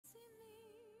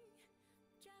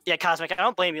Yeah, Cosmic, I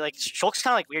don't blame you. Like, Shulk's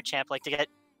kind of like weird champ, like to get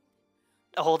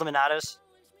a hold of Minatos.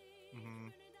 Mm-hmm.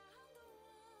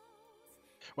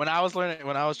 When I was trying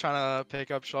to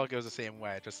pick up Shulk, it was the same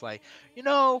way. Just like,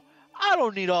 I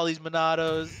don't need all these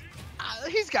Monados.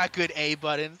 He's got good A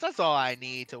buttons. That's all I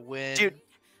need to win. Dude,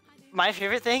 my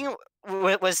favorite thing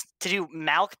was to do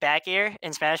Malk back air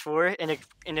in Smash 4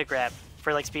 into grab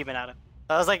for like speed Minato.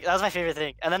 That was my favorite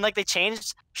thing. And then like they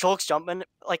changed Shulk's jumpman,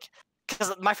 like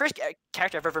because my first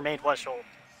character I've ever made was Shulk.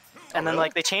 And then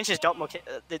like they changed his jump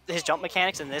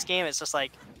mechanics in this game. It's just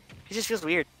like he just feels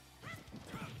weird.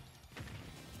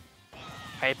 All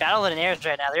right, Battle of the Airs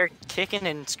right now. They're kicking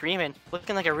and screaming,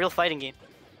 looking like a real fighting game.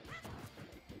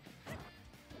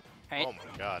 Right. Oh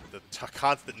my god, the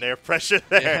constant nair pressure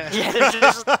there. Yeah,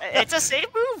 it's a safe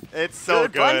move. It's so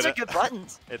good. Buttons are good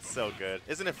buttons. It's so good.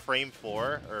 Isn't it frame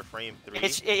 4 or frame 3?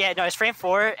 It's frame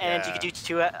 4, and you can do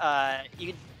 2.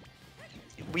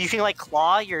 You can like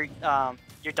claw your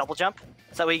double jump.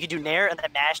 So that way you can do nair and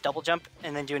then mash double jump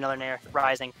and then do another nair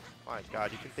rising. My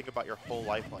god, you can think about your whole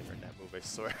life while you're in that move, I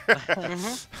swear.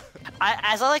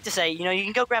 As I like to say, you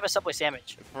can go grab a Subway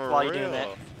sandwich while you're doing that.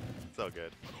 So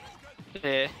good.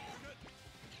 Yeah.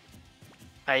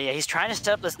 Yeah, he's trying to set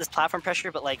up this platform pressure,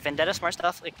 but like Vendetta smart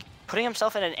stuff, like putting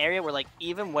himself in an area where like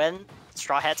even when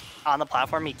Strawhat's on the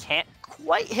platform, he can't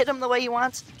quite hit him the way he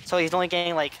wants. So he's only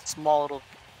getting like small little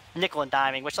nickel and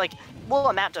diming, which like will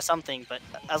amount to something, but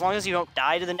as long as you don't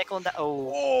die to the nickel and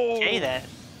okay then.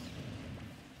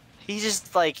 He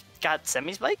just like got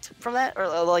semi-spiked from that, or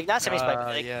like not semi-spiked, but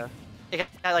like, yeah. It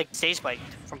got like stage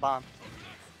spiked from bomb.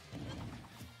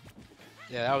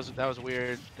 Yeah, that was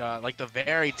weird. Like the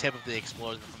very tip of the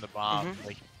explosion from the bomb,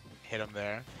 like hit him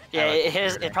there. Yeah,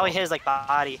 it probably hit his like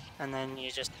body, and then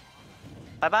you just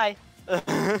bye.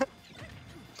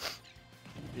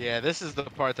 Yeah, this is the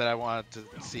part that I wanted to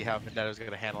see how Vendetta's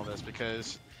gonna handle this,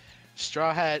 because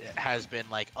Strawhat has been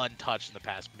like untouched in the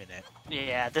past minute.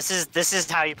 Yeah, this is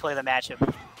how you play the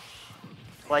matchup.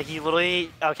 Like he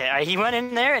literally he went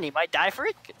in there and he might die for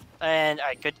it. And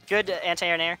good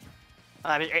anti-air nair.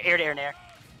 Air-to-air nair.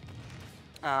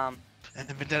 And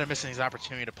then Vendetta missing his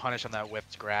opportunity to punish on that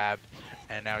whipped grab,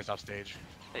 and now he's off stage.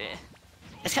 Yeah.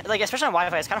 It's kind of, like, especially on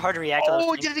Wi-Fi, it's kind of hard to react to those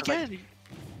things. Did it again! Like,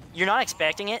 you're not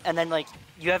expecting it, and then like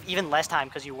you have even less time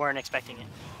because you weren't expecting it.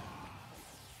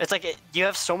 It's like you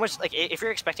have so much. Like if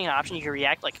you're expecting an option, you can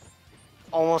react like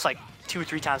almost like 2 or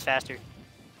 3 times faster.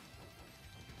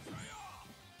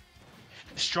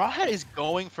 Strawhat is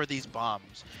going for these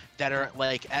bombs that are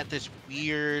like at this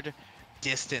weird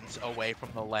distance away from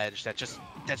the ledge that's just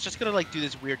gonna like do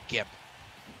this weird gimp.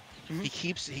 He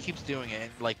keeps doing it,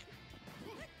 and like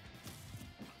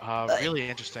really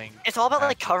interesting. It's all about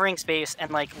like covering space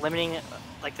and like limiting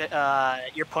like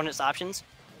your opponent's options.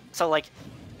 So like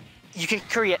you can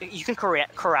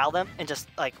corral them in just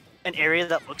like an area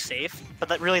that looks safe, but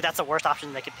that's the worst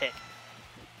option they could pick.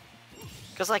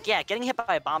 Because like getting hit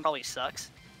by a bomb probably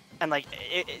sucks. And like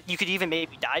you could even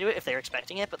maybe die to it if they're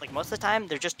expecting it, but like most of the time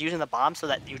they're just using the bomb so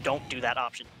that you don't do that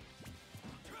option.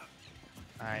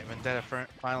 All right, Vendetta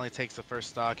finally takes the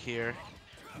first stock here.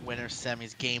 Winner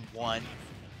semis, game 1.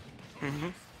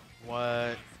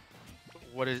 What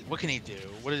can he do?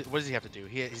 What does he have to do?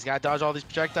 He's got to dodge all these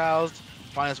projectiles,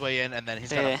 find his way in, and then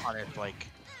he's got to punish like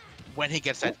when he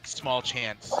gets that small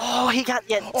chance. Oh, he got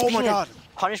Oh my god!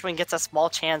 Punished when he gets a small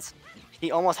chance.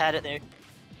 He almost had it there.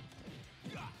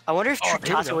 I wonder if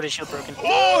Tatsu would have shield broken.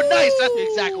 Oh, nice! That's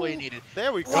exactly what he needed.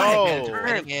 There we go.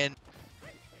 Running in,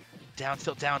 down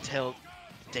tilt,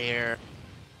 there.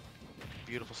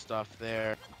 Beautiful stuff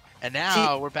there. And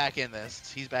now we're back in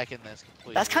this. He's back in this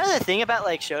completely. That's kind of the thing about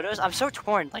like Shotos. I'm so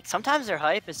torn. Like sometimes they're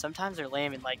hype and sometimes they're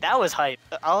lame, and like that was hype.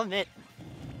 I'll admit.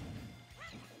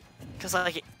 Because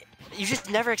like you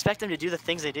just never expect them to do the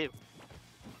things they do.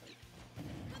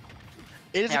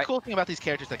 It is a cool thing about these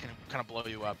characters that can kind of blow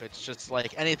you up. It's just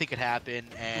like anything could happen,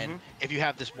 and if you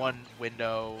have this one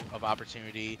window of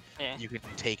opportunity, you can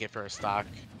take it for a stock.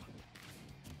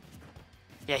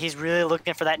 Yeah, he's really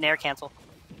looking for that nair cancel.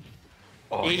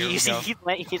 Oh, you see, he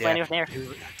keeps landing with nair.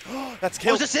 That's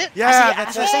killed. Oh, is this it? Yeah,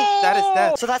 that's it. That is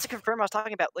death. So that's a confirm I was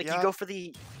talking about. Like you go for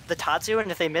the Tatsu,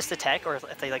 and if they miss the tech, or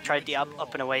if they like try to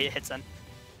up and away, it hits them.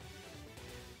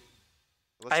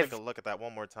 Let's take a look at that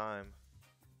one more time.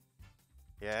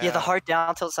 Yeah, the hard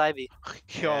down tilt side B.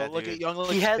 Yo, look at Young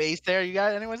Lick's face there. You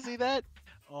got anyone see that?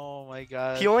 Oh my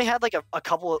god. He only had like a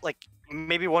couple of like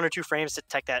maybe 1 or 2 frames to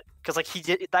detect that, because like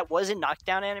that was in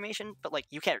knockdown animation, but like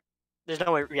you can't. There's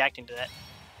no way reacting to that.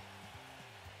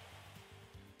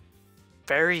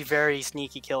 Very, very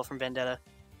sneaky kill from Vendetta.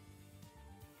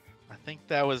 I think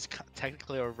that was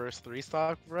technically a reverse 3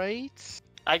 stock, right?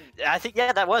 I think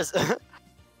yeah, that was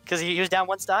because he was down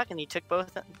one stock and he took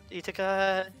both. He took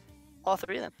all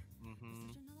three of them.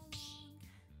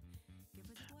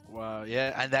 Wow,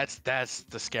 yeah, and that's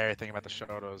the scary thing about the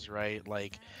Shotos, right?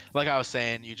 Like I was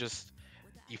saying, you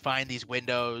find these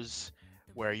windows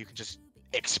where you can just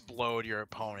explode your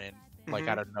opponent like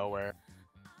out of nowhere.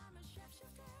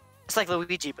 It's like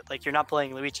Luigi, but like you're not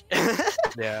playing Luigi.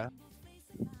 Yeah.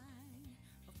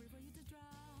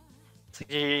 It's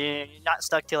like you're not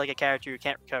stuck to like a character you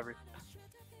can't recover.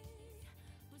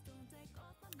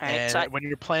 Alright, And so when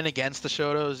you're playing against the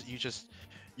Shotos,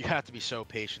 you have to be so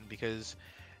patient because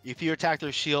if you attack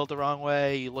their shield the wrong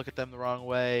way, you look at them the wrong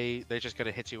way, they're just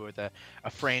gonna hit you with a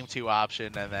frame 2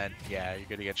 option, and then yeah, you're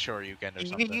gonna get Shoryuken or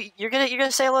something. you're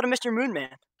gonna say hello to Mr. Moonman.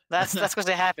 That's what's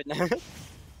gonna happen.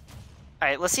 All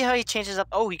right, let's see how he changes up.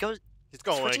 Oh, He's going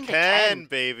switching to Ken,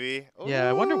 baby. Yeah,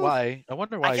 I wonder Ooh. why. I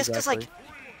wonder why I guess exactly.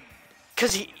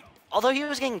 because although he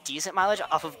was getting decent mileage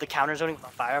off of the counter zoning with a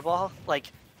fireball,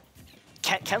 like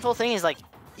Ken's whole thing is like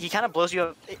he kind of blows you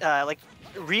up. Like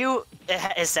Ryu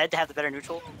is said to have the better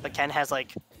neutral, but Ken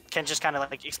just kind of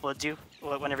like explodes you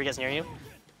whenever he gets near you.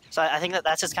 So I think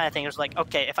that's just kind of thing. It was like,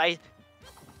 okay, if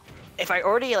I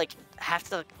already like have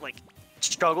to like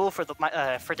struggle for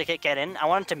to get in, I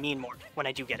want him to mean more when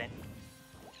I do get in.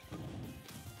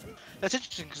 That's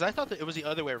interesting because I thought that it was the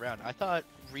other way around. I thought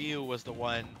Ryu was the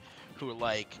one who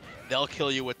like they'll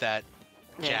kill you with that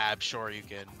jab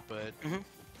Shoryuken, but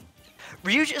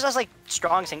Ryu just has like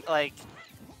strong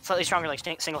slightly stronger like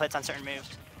single hits on certain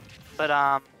moves,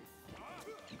 but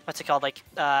what's it called? Like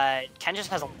Ken just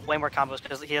has way more combos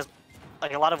because he has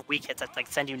like a lot of weak hits that like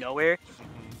send you nowhere.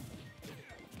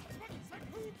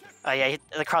 Yeah,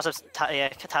 the cross-ups,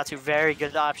 Katatsu, very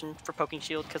good option for poking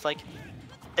shield because like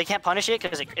they can't punish it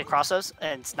because it crosses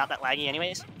and it's not that laggy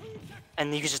anyways,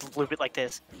 and you can just loop it like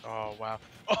this. Oh wow!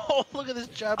 Oh look at this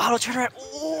jab! Auto turnaround.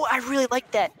 Oh, I really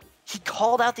like that. He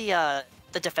called out the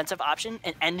defensive option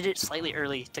and ended it slightly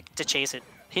early to chase it.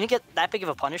 He didn't get that big of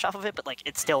a punish off of it, but like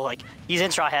it's still like he's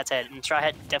in Strawhat's head, and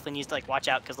Strawhat definitely needs to like watch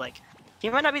out because like he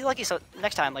might not be lucky. So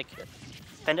next time like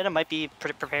Vendetta might be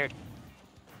prepared.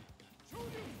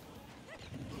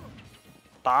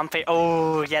 Bomb fade.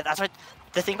 Oh yeah, that's what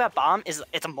the thing about bomb is.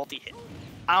 It's a multi-hit.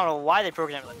 I don't know why they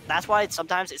programmed it. Like, that's why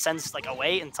sometimes it sends like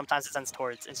away and sometimes it sends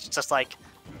towards. It's just like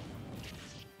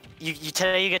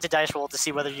today you get to dice roll to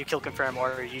see whether you kill confirm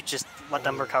or you just let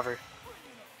them recover.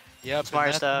 Yep,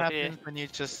 smart stuff. Happens when you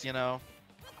just you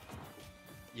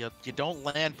don't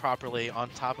land properly on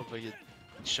top of a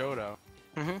Shoto.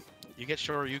 You get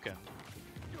Shoryuken.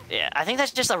 Yeah, I think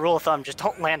that's just a rule of thumb. Just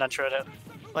don't land on Shoto.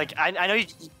 Like I know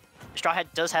Strawhat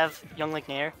does have Young Link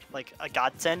Nair, like a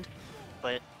godsend,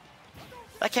 but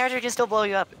that character can still blow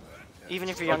you up, even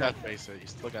if you're young. You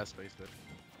still gotta space it.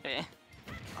 Yeah.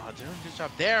 Oh, doing a good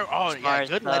job there. Oh, yeah,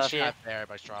 good ledge trap there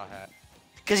by Strawhat.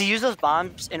 Because he used those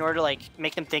bombs in order to like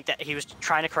make them think that he was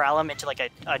trying to corral him into like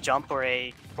a jump or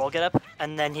a roll get up,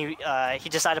 and then he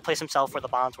decided to place himself where the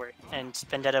bombs were, and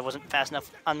Vendetta wasn't fast enough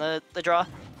on the draw.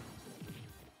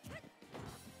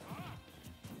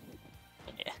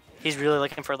 Yeah, he's really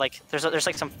looking for like there's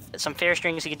like some fair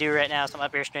strings he can do right now, some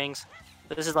up air strings.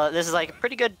 But this is like a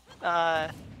pretty good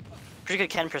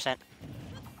Ken percent.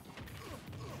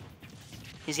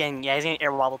 He's getting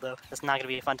air wobble though. That's not gonna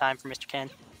be a fun time for Mr. Ken.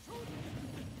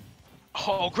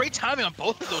 Oh, great timing on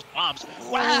both of those bombs.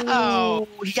 Wow,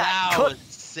 he got cooked. Was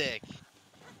sick.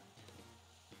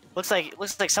 Looks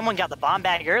like someone got the bomb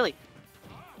bag early.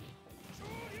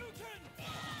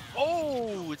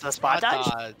 Oh, it's a spot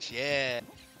dodge. Yeah,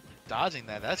 dodging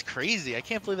that's crazy. I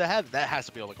can't believe that has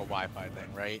to be like a Wi-Fi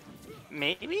thing, right?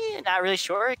 Maybe, not really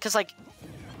sure, because like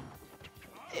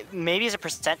maybe it's a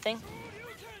percent thing.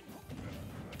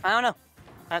 I don't know.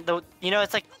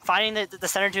 It's like finding the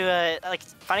center to like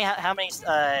finding how many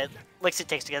licks it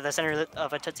takes to get the center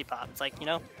of a Tootsie Pop. It's like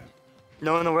no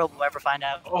one in the world will ever find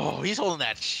out. Oh, he's holding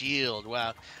that shield.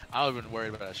 Wow, I would have been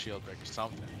worried about a shield break or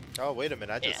something. Oh wait a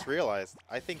minute! I just realized.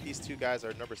 I think these two guys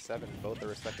are number 7 in both their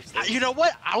respective stages. You know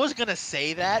what? I was gonna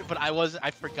say that, but I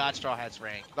forgot Strawhat's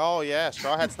rank. Oh yeah,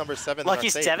 Strawhat's number 7. Lucky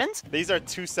 7s? These are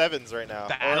 2 7s right now.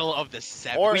 Battle of the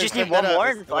 7. We just need one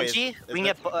more. Bungie. We can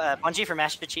get Bungie for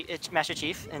Master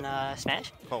Chief in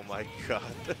Smash. Oh my god.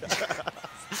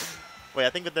 Wait, I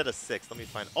think Vendetta's 6. Let me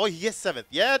find. Oh, he is 7th.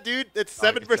 Yeah, dude, it's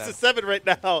 7 versus 7 right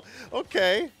now.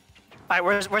 Okay. All right,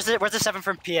 where's the 7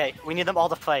 from PA? We need them all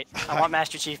to fight. I want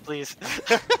Master Chief, please.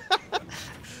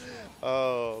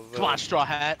 Oh, man. Come on,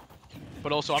 Strawhat.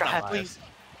 But also, Strawhat, I'm not biased.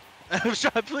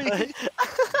 Strawhat, please.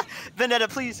 Vendetta,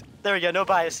 please. There we go. No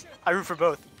bias. I root for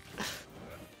both.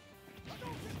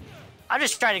 I'm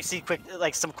just trying to see quick,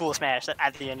 like some cool smash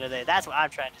at the end of the day. That's what I'm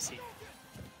trying to see.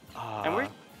 And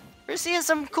we're seeing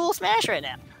some cool smash right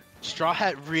now.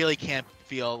 Strawhat really can't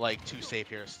feel like too safe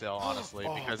here still, honestly,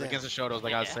 because damn. against the Shotos,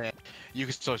 like I was saying, you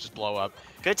can still just blow up.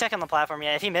 Good tech on the platform.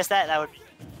 Yeah, if he missed that, that would be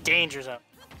danger zone.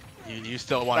 You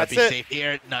still want to be safe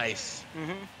here. Nice.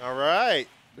 All right.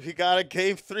 We got a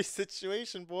game 3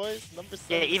 situation, boys. Number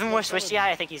 7. Yeah, even with Switch DI,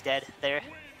 I think he's dead there.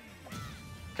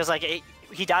 Because, like,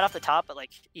 he died off the top, but,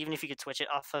 like, even if you could switch it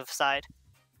off of side.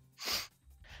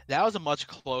 That was a much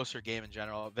closer game in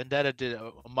general. Vendetta did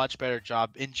a much better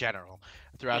job in general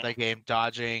throughout that game,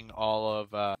 dodging all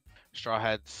of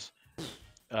Strawhat's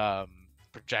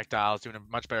projectiles, doing a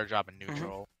much better job in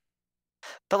neutral.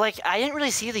 But, like, I didn't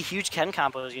really see the huge Ken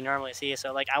combos you normally see,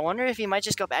 so, like, I wonder if he might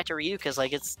just go back to Ryu, because,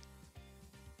 like,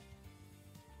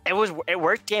 it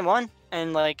worked game 1,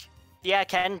 and, like, yeah,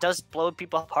 Ken does blow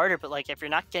people up harder, but, like, if you're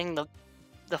not getting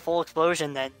the full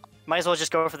explosion, then might as well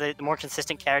just go for the more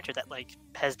consistent character that, like,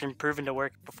 has been proven to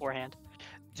work beforehand.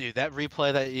 Dude, that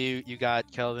replay that you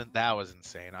got, Kelvin, that was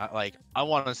insane. I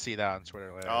want to see that on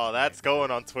Twitter later. Oh, that's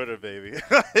going on Twitter, baby.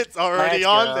 It's already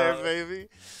on there, baby.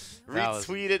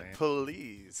 Retweet it,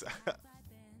 please.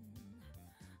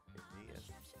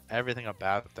 Everything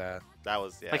about that. That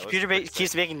was, yeah. My computer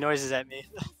keeps making noises at me.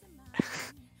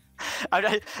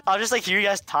 I'll just, like, hear you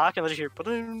guys talk, and I'll just hear...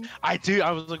 I do.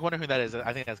 I was, like, wondering who that is.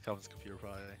 I think that's Kelvin's computer,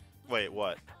 probably. Wait,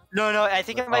 what? No, I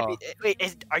think it might be...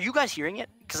 Wait, are you guys hearing it?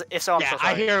 Because if so, I'm so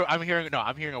sorry.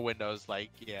 I'm hearing a Windows, like,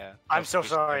 yeah. I'm so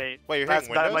sorry. Wait, you're hearing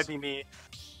Windows? That might be me.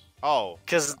 Oh.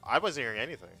 Because I wasn't hearing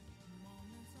anything.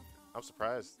 I'm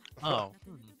surprised. Oh.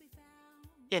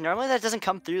 Yeah, normally that doesn't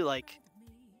come through, like,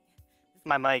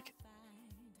 my mic.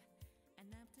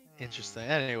 Interesting.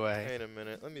 Anyway. Wait a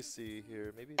minute. Let me see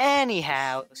here. Maybe.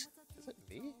 Anyhow. Is it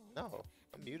me? No.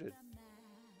 I'm muted.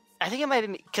 I think it might be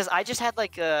me, because I just had,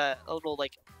 like, a little,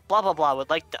 like, blah, blah, blah with,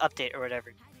 like, the update or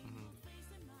whatever.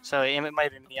 So it might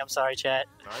have been me. I'm sorry, chat.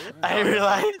 No, I didn't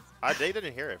realize. They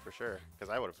didn't hear it for sure,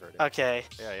 because I would have heard it. Okay.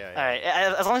 Yeah. All right.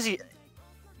 As long as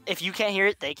if you can't hear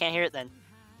it, they can't hear it, then.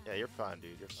 Yeah, you're fine,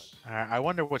 dude. You're fine. I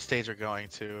wonder what stage we're going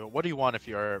to. What do you want if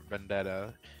you're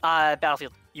Vendetta?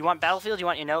 Battlefield. You want Battlefield? You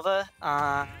want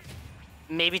Unova?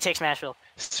 Maybe take Smashville.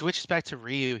 Switches back to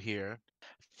Ryu here.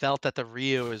 Felt that the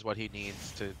Ryu is what he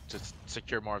needs to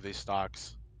secure more of these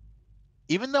stocks.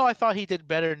 Even though I thought he did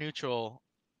better neutral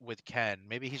with Ken,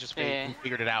 maybe he just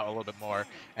figured it out a little bit more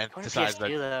and decides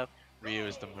that Ryu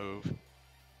is the move.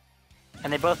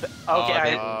 And they both. Okay,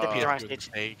 alright. They beat the wrong stage.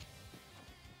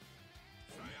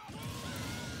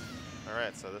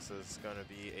 Alright, so this is going to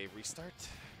be a restart.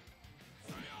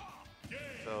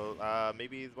 So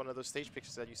maybe one of those stage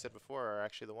pictures that you said before are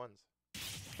actually the ones.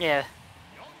 Yeah.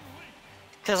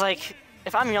 Because, like,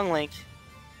 if I'm Young Link,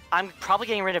 I'm probably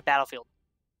getting rid of Battlefield.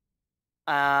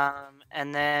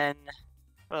 And then,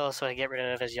 what else would I get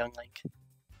rid of as Young Link?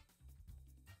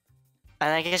 And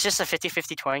I think it's just a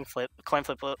 50-50 coin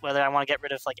flip, whether I want to get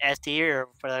rid of, like, SD or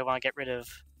whether I want to get rid of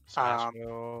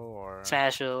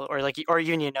Smashville or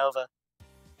Union Nova.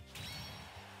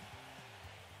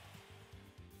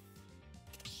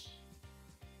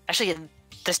 Actually,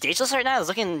 the stage list right now is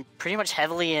looking pretty much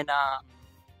heavily in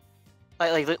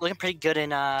looking pretty good in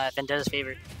Vendetta's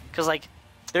favor, because, like,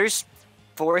 there's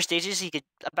 4 stages he could,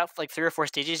 about, like, 3 or 4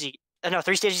 stages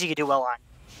 3 stages he could do well on,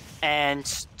 and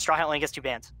Strawhat only gets 2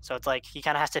 bans, so it's like he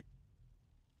kind of has to.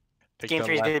 Game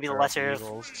 3 is going to be the lesser of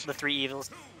the 3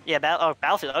 evils. Yeah,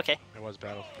 Battlefield. Okay. It was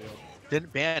Battlefield.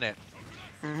 Didn't ban it.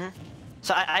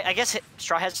 So I guess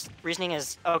Strawhat's reasoning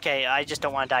is, okay, I just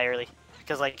don't want to die early,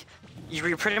 because, like,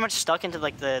 you're pretty much stuck into,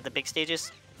 like, the big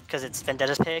stages because it's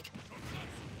Vendetta's pick.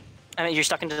 I mean, you're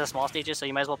stuck into the small stages, so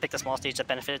you might as well pick the small stage that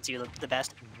benefits you the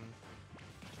best.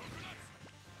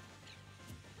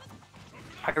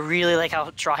 I really like how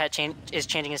Strawhat is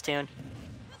changing his tune.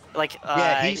 Like,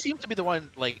 yeah, he seems to be the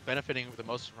one, like, benefiting the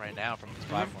most right now from this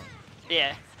platform.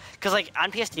 Yeah, because, like,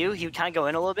 on PS2, he would kind of go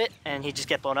in a little bit and he'd just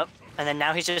get blown up, and then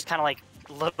now he's just kind of, like,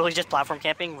 literally just platform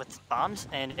camping with bombs,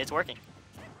 and it's working.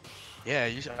 Yeah,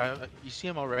 you see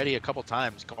him already a couple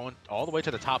times going all the way to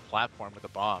the top platform with a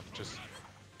bomb, just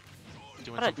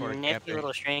doing some sort of nifty camping.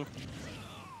 little string.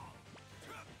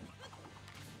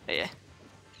 But yeah,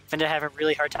 Vendetta have a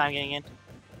really hard time getting in.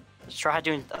 Strawhat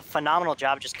doing a phenomenal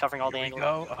job just covering all the angles.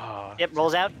 Oh. Yep,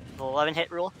 rolls out the 11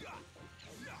 hit rule.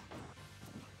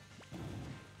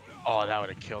 Oh, that would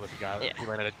have killed if he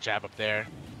landed a jab up there.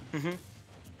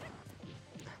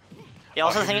 Yeah,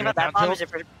 also the thing about that bomb is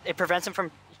it prevents him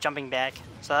from jumping back.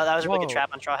 So that was a really good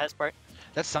trap on Strawhat's part.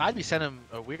 That side B sent him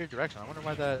a weird direction. I wonder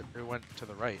why it went to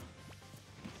the right.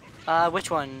 Which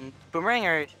one? Boomerang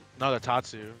or? No, the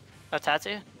Tatsu. Oh,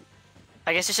 Tatsu?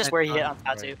 I guess it's just where he hit on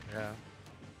top too. Yeah.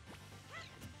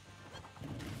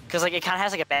 Because like it kind of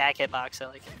has like a back hitbox, so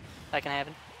like that can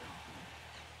happen.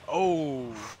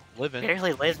 Oh, living.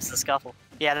 Barely lives the scuffle.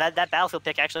 Yeah, that battlefield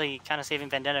pick actually kind of saving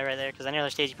Vendetta right there. Because any other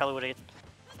stage he probably would have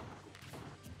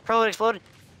exploded.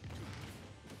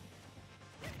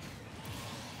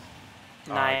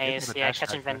 Nice. Yeah,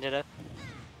 catching Vendetta.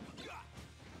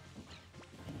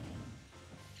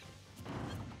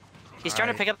 He's trying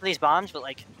to pick up these bombs, but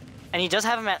like, and he does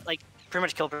have them at like pretty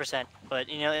much kill percent. But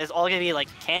you know, it's all gonna be like,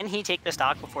 can he take the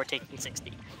stock before taking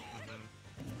 60?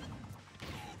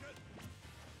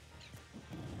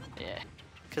 Yeah,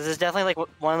 because it's definitely like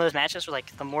one of those matches where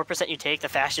like the more percent you take, the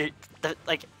faster,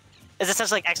 like, it's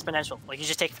essentially like exponential. Like you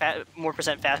just take more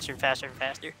percent faster and faster and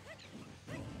faster.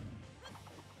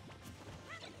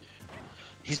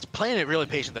 He's playing it really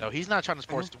patient though. He's not trying to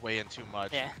force his way in too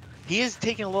much. Yeah. He is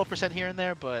taking a little percent here and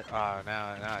there, but now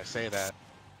I say that.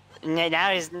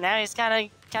 Now he's kind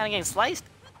of getting sliced.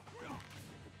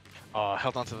 Oh,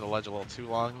 held onto the ledge a little too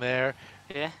long there.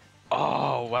 Yeah.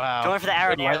 Oh wow. Going for the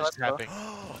arrow Good there. Let's go.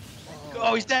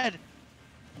 Oh, he's dead.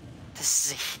 This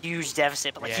is a huge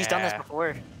deficit, but like he's done this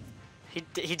before. He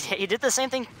did the same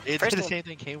thing. It did the same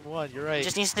thing. Game one. You're right. He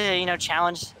just needs to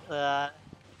challenge the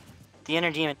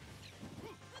inner demon.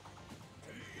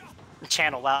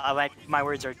 Channel. Wow, my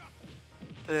words are.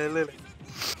 Oh,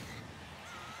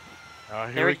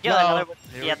 There we go.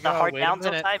 Yeah, the hard down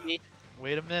tilt high B.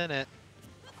 Wait a minute.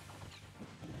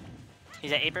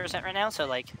 He's at 8% right now, so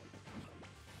like,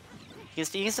 you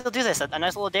can still do this. A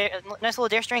nice little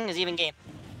dare string is even game.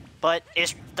 But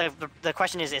is the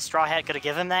question is Strawhat gonna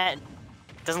give him that?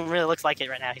 It doesn't really look like it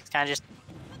right now. He's kind of just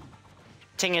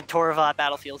taking a tour of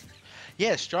Battlefield.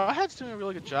 Yeah, Strawhat's doing a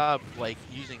really good job, like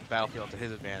using Battlefield to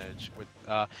his advantage with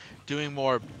doing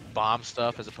more bomb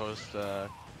stuff as opposed to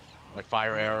like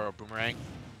fire arrow or boomerang.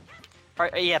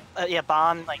 Yeah,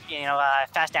 bomb, like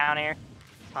fast down air,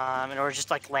 or just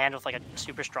like land with like a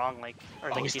super strong like or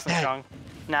like a decently strong.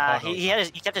 Nah, he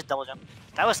kept his double jump.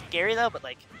 That was scary though, but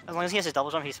like as long as he has his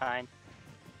double jump, he's fine.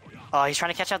 Oh, he's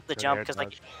trying to catch out the jump because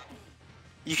like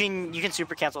you can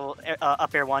super cancel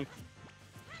up air 1.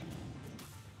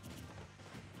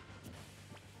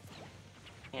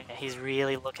 Yeah, he's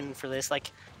really looking for this. Like,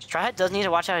 Strawhat does need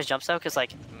to watch out his jumps though, because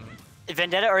like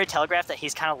Vendetta already telegraphed that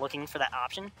he's kind of looking for that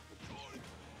option.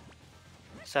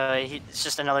 So it's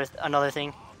just another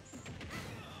thing.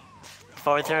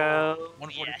 Forward throw.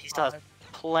 Yeah, he still has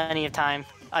plenty of time.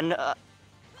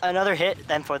 Another hit,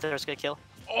 then forward throw's gonna kill.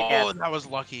 Oh, yeah. That was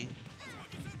lucky.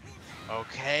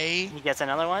 Okay. He gets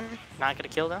another one. Not gonna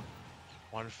kill though.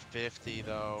 150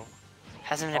 though.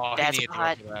 Hasn't been a bad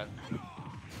spot.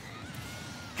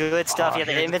 Good stuff. Yeah,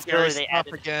 the invincibility they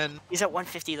added. Again. He's at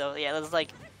 150 though. Yeah, that's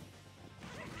like.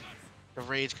 The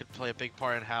rage could play a big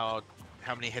part in how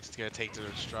many hits it's gonna take to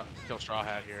kill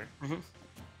Strawhat here.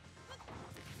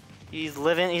 He's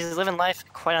living life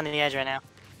quite on the edge right now.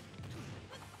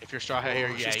 If you're Strawhat here,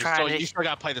 yeah, you still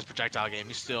gotta play this projectile game.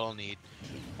 You still need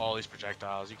all these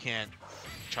projectiles. You can't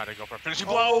try to go for a finishing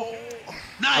blow.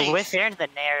 Nice. With fair into the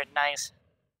nair, nice.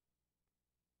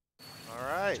 All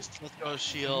right. Just let's go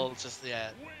shield. Just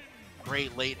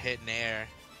great late hit in air.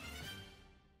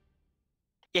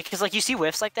 Yeah, because like you see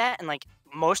whiffs like that, and like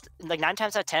 9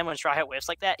 times out of 10 when Strawhat whiffs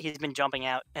like that, he's been jumping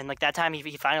out, and like that time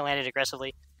he finally landed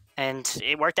aggressively, and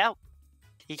it worked out.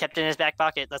 He kept it in his back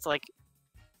pocket. That's like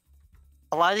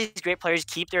a lot of these great players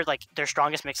keep their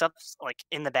strongest mix-ups like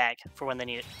in the bag for when they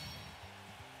need it.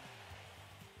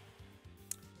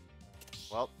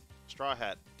 Well,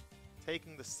 Strawhat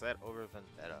taking the set over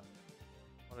Vendetta.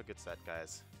 What a good set,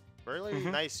 guys. Really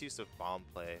nice use of bomb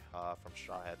play from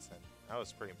Strawhat, and that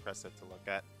was pretty impressive to look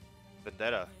at.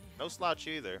 Vendetta, no slouch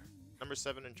either. Number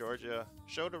 7 in Georgia,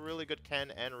 showed a really good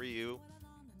Ken and Ryu,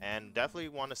 and definitely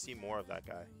want to see more of that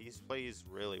guy. He plays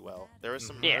really well. There's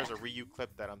a Ryu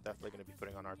clip that I'm definitely going to be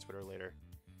putting on our Twitter later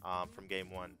from game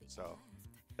 1, so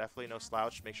definitely no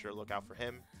slouch. Make sure to look out for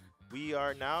him. We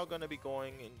are now going to be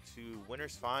going into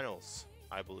winners finals,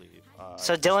 I believe.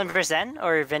 So Dylan versus Zen,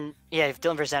 or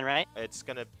Dylan versus Zen, right? It's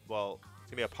gonna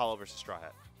be Apollo versus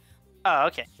Strawhat. Oh,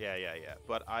 okay. Yeah.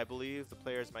 But I believe the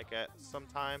players might get some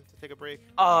time to take a break.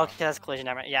 Oh, okay, that's collision.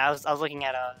 Never mind. Yeah, I was looking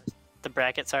at the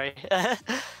bracket. Sorry.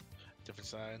 Different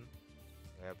side.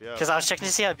 Yeah. Because I was checking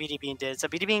to see how BD Bean did. So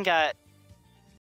BD Bean got